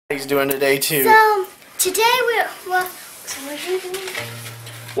He's doing today too. So today so what are you doing?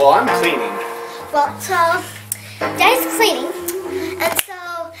 Well, I'm cleaning. Well, so Daddy's cleaning, and so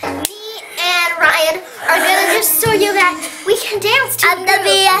me and Ryan are gonna just show you that we can dance to the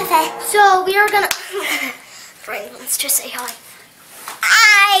BFF. So we are gonna. Ryan wants to say hi.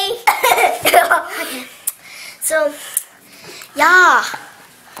 Hi. Okay. So yeah.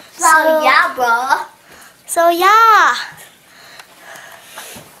 So yeah, bro. So yeah.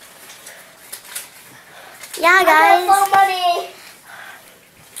 Yeah, guys.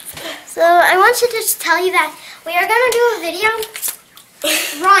 So I want you to just tell you that we are gonna do a video.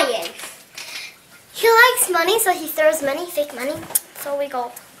 Ryan, he likes money, so he throws money, fake money. So we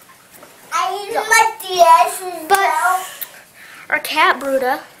go. But our cat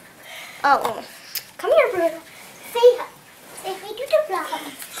Bruda. Oh, come here, Bruda. Say hi. Say hi to the vlog.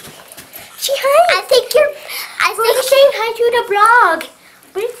 Say hi. I think saying hi to the vlog.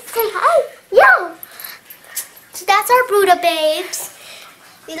 Say hi. Yeah. So that's our Bruda babes.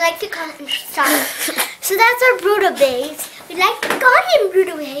 We like to call him Sorry. So that's our Bruda babes. We like to call him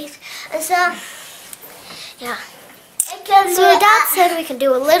Bruda babes. And so, yeah. So Dad said we could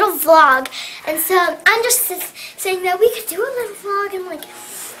do a little vlog. And so I'm just saying that we could do a little vlog and like,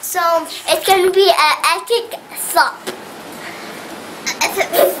 so it's going to be an epic vlog.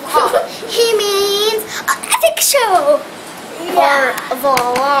 He means an epic show. Yeah. Or a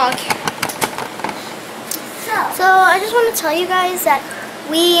vlog. So I just want to tell you guys that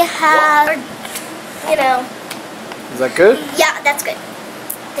we have, you know. Is that good? Yeah, that's good.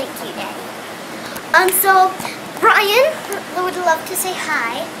 Thank you, Daddy. So Ryan would love to say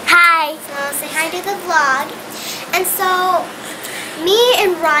hi. Hi. So say hi to the vlog. And so me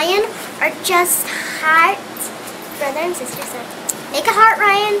and Ryan are just heart brother and sister. So make a heart,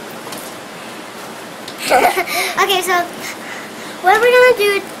 Ryan. Okay, so what are we gonna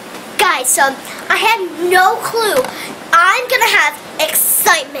do? Guys, so I have no clue. I'm gonna have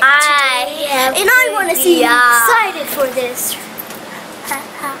excitement today, and I want to see you excited for this. Okay,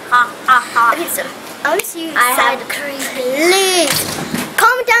 so I want to see you excited. Please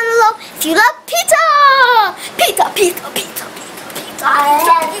comment down below if you love pizza. Pizza, pizza, pizza, pizza, pizza. I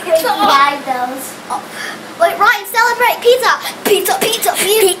have to those. Oh. Wait, Ryan, celebrate pizza. Pizza, pizza,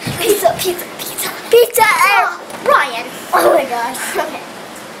 pizza, pizza, pizza, pizza, pizza. Ryan. Oh my gosh. Okay.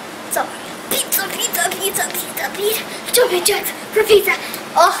 So, pizza, pizza, pizza, pizza, pizza, jumping jacks for pizza.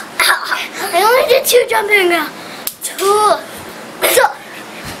 Oh, I only did 2 jumping now. 2.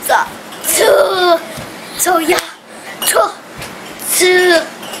 So yeah. 2.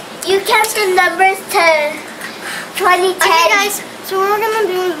 You count the numbers to 2010. Okay, guys. So what we're gonna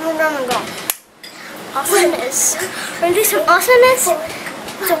do is we're gonna go awesomeness. We're gonna do some awesomeness.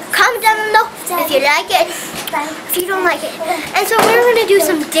 So comment down below if you like it, if you don't like it. And so we're going to do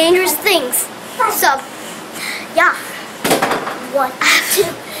some dangerous things. So, yeah. 1, 2,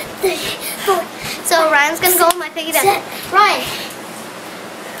 3, 4. So Ryan's going to go with my piggy bank. Ryan,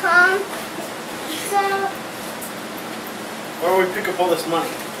 come. So. Where do we pick up all this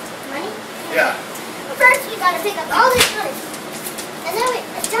money? Money? Yeah. First we got to pick up all this money. And then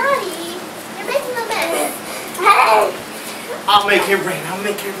Daddy, you're making a mess. Hey. I'll make it rain, I'll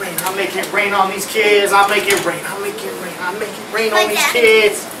make it rain, I'll make it rain on these kids, I'll make it rain, I'll make it rain, I'll make it rain on these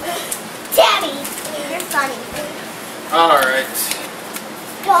kids. Daddy, you're funny. Alright.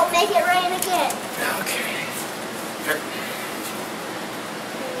 Don't make it rain again. Okay.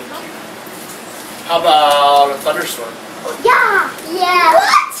 How about a thunderstorm? Yeah. Yeah.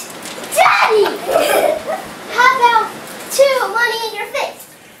 What? Daddy! How about 2 money in your face?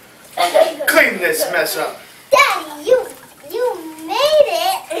 Clean this mess up. Daddy, you made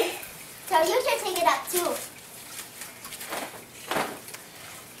it. So you can take it up too.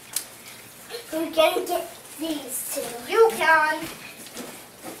 We're gonna get these 2. You can.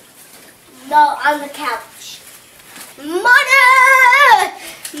 No, on the couch. Money!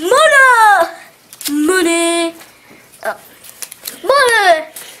 Money! Money! Oh. Money!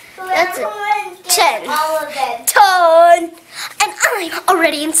 That's a 10. All of them. 10. And I'm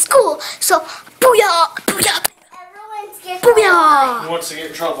already in school, so booyah! Booyah! Booyah! Who wants to get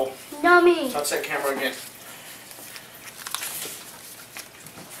in trouble? Not me. Touch that camera again.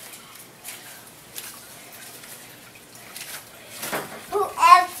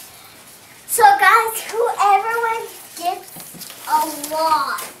 So guys, whoever gets a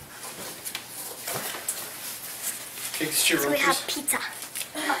lot. So we have pizza.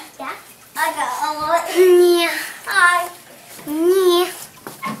 Yeah? I got a lot. Yeah. Yeah.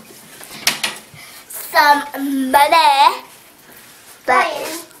 Some money. But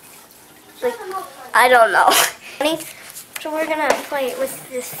I don't know. So we're gonna play with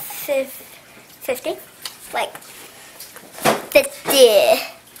this 50. Like 50.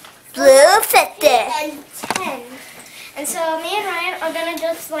 Blue 50. And 10. And so me and Ryan are gonna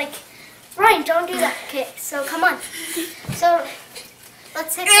just like, Ryan, don't do that. Okay, so come on. So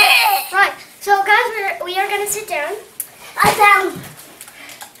let's sit down. Right. So guys, we are gonna sit down. I'm down.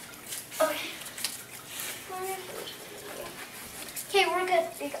 Okay. Okay, we're good.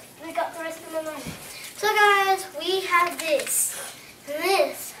 We got the rest of the money. So guys, we have this. And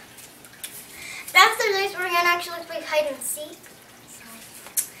this. After this, we're gonna actually play hide and seek. So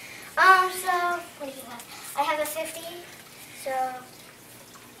what do you have? I have a 50. So.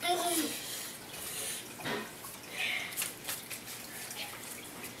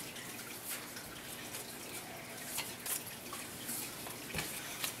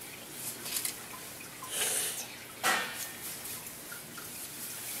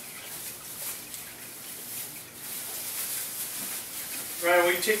 Ryan,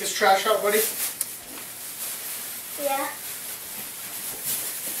 will you take this trash out, buddy? Yeah.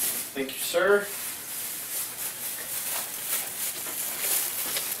 Thank you, sir.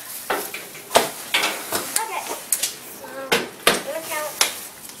 Okay. I'm gonna count.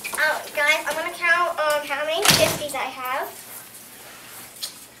 Guys, I'm gonna count how many 50s I have.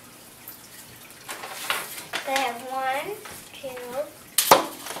 I have 1, 2,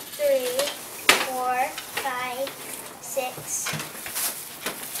 3, 4, 5, 6,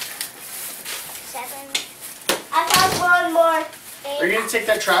 7. I found one more. 8, Are you gonna take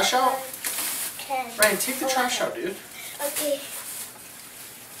that trash out? 10. Ryan, take the trash out, dude. Okay.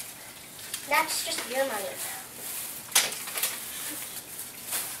 That's just your money.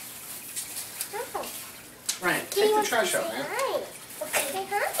 Oh. Ryan, take the trash out, man. Hi. Okay, say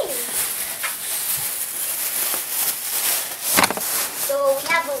hi. So we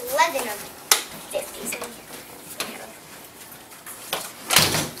have 11 of 50s in here.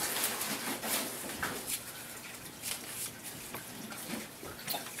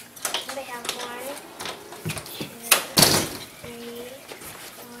 We have 1, 2, 3,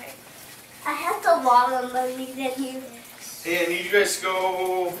 4. I have the longer money than you. Hey, I need you guys to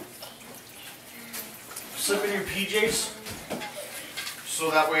go slip in your PJs so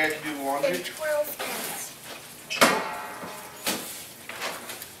that way I can do the laundry. And 12 pence.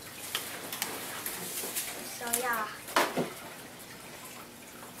 So yeah.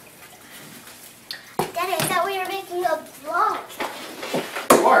 Daddy, I thought we were making a vlog.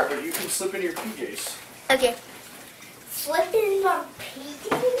 You are, but you can slip in your PJs. Okay. Flip in our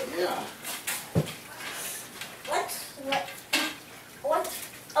PJs? Yeah. What's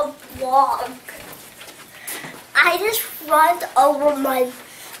a vlog? I just run over my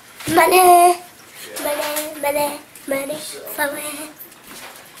money.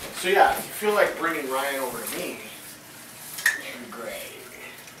 So yeah, if you feel like bringing Ryan over to me, that'd be great.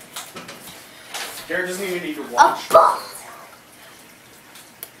 Garrett doesn't even need to A watch. ball.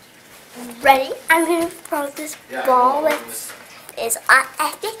 Ready? I'm gonna throw this ball with is an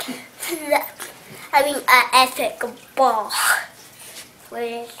epic. I mean, an epic ball.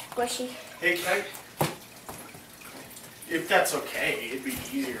 Where is squishy? Hey, can I? If that's okay, it'd be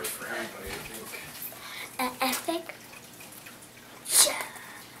easier for everybody, I think. An epic.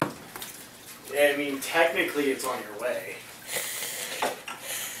 Yeah, I mean, technically it's on your way.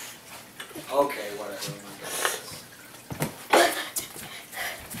 Okay, whatever.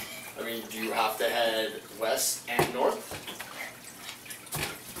 I mean, do you have to head west and north?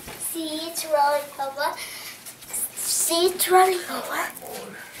 See, it's rolling over. See, it's running over.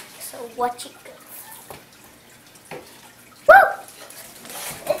 So watch it go. Woo!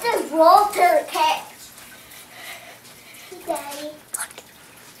 It's a roll to the catch. Daddy.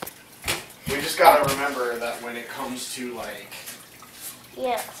 We just gotta remember that when it comes to like,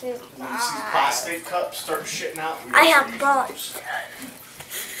 Yeah, so when you see plastic cups start shitting out, we I gotta have use balls.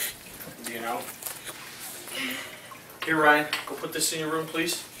 those, you know? Here, Ryan, go put this in your room,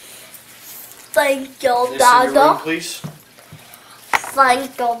 please. Thank you, This in your room, Dada. please.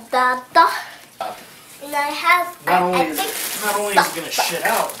 Thank you, Dada. And I have Not an only is epic it gonna shit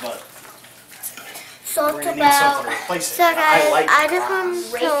out, but salt we're gonna need something to about. replace it. So guys, like I just glass.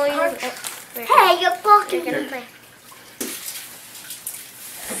 want to show you. Hey, you're blocking You're the gonna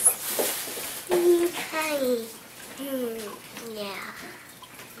Okay. Yeah.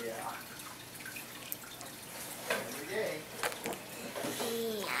 Yeah.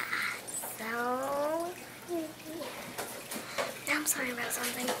 Yeah. So. I'm sorry about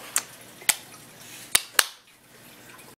something.